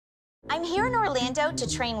I'm here in Orlando to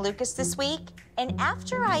train Lucas this week, and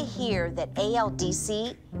after I hear that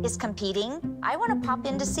ALDC is competing, I want to pop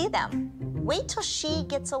in to see them. Wait till she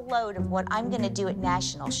gets a load of what I'm going to do at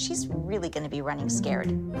Nationals. She's really going to be running scared.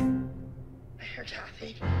 I hear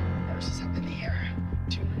Cathy. Nose is up in the air.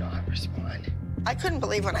 Do not respond. I couldn't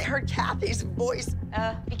believe when I heard Cathy's voice.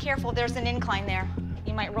 Be careful, there's an incline there.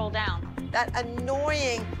 You might roll down. That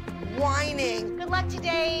annoying whining. Good luck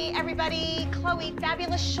today, everybody. Chloe,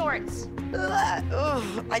 fabulous shorts.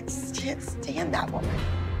 Ugh, I just can't stand that woman.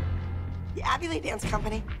 The Abbey Lee Dance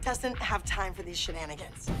Company doesn't have time for these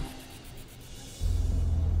shenanigans.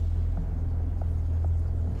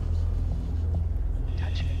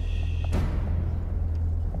 Touch me.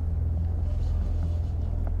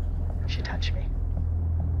 She touched me.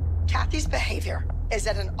 Cathy's behavior is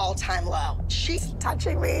at an all-time low. She's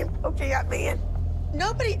touching me, poking at me, and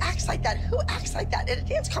nobody acts like that. Who acts like that at a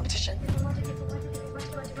dance competition? Love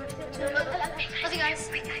you guys.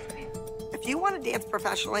 If you want to dance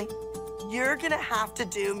professionally, you're gonna have to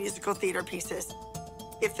do musical theater pieces.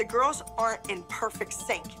 If the girls aren't in perfect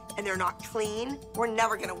sync and they're not clean, we're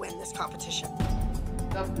never gonna win this competition.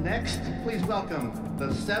 Up next, please welcome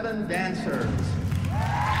the 7 dancers.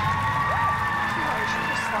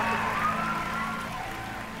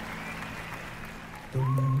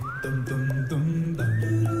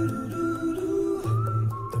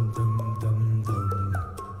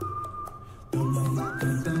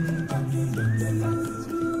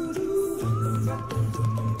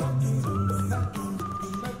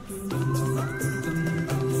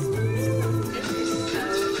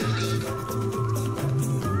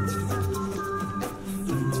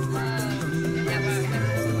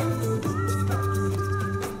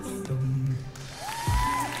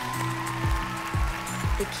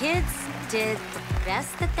 The kids did the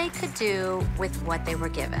best that they could do with what they were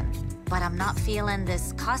given. But I'm not feeling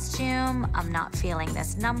this costume, I'm not feeling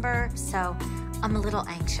this number, so I'm a little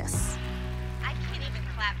anxious. I can't even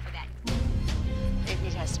clap for that.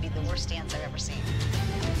 It has to be the worst dance I've ever seen.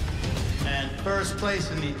 And first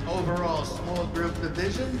place in the overall small group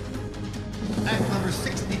division, act number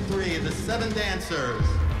 63 of the 7 dancers.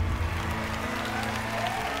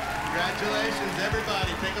 Congratulations,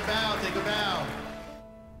 everybody. Take a bow, take a bow.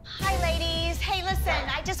 Hi, ladies. Hey, listen,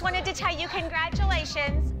 I just wanted to tell you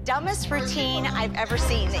congratulations. Dumbest routine I've ever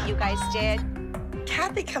seen that you guys did.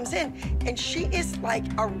 Cathy comes in, and she is like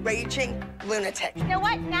a raging lunatic. You know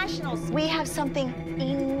what? Nationals, we have something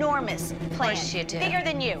enormous planned. Of course you do. Bigger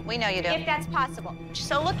than you. We know you do. If that's possible.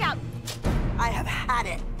 So look out. I have had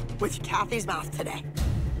it with Cathy's mouth today.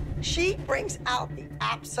 She brings out the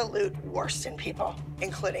absolute worst in people,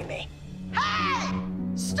 including me. Hey!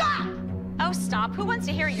 Stop! Oh, stop. Who wants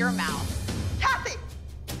to hear your mouth? Cathy!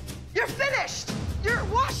 You're finished! You're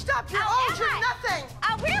washed up! You're old! You're nothing!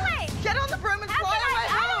 Oh, really? Get on the broom and How fly can away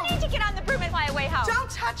I home! don't need to get on the broom and fly away home. Don't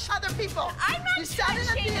touch other people! I'm not You sat in the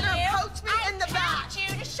touching theater you. and poked me in the back! I told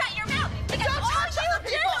you to shut your mouth. Because Don't all touch other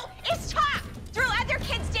you people. do is talk through other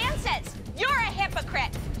kids' dances. You're a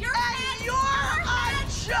hypocrite. You're And you're a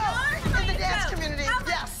joke in the dance community,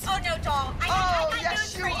 yes. Oh, no, doll. I got yes,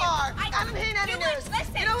 news you for you. are. I haven't seen any news.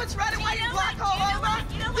 Listen. You know what's right away, you black what? all You know over?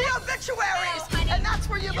 what? You know The what? obituaries. No, honey. And that's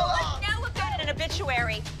where you belong. You would know about an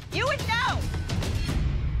obituary. You would know.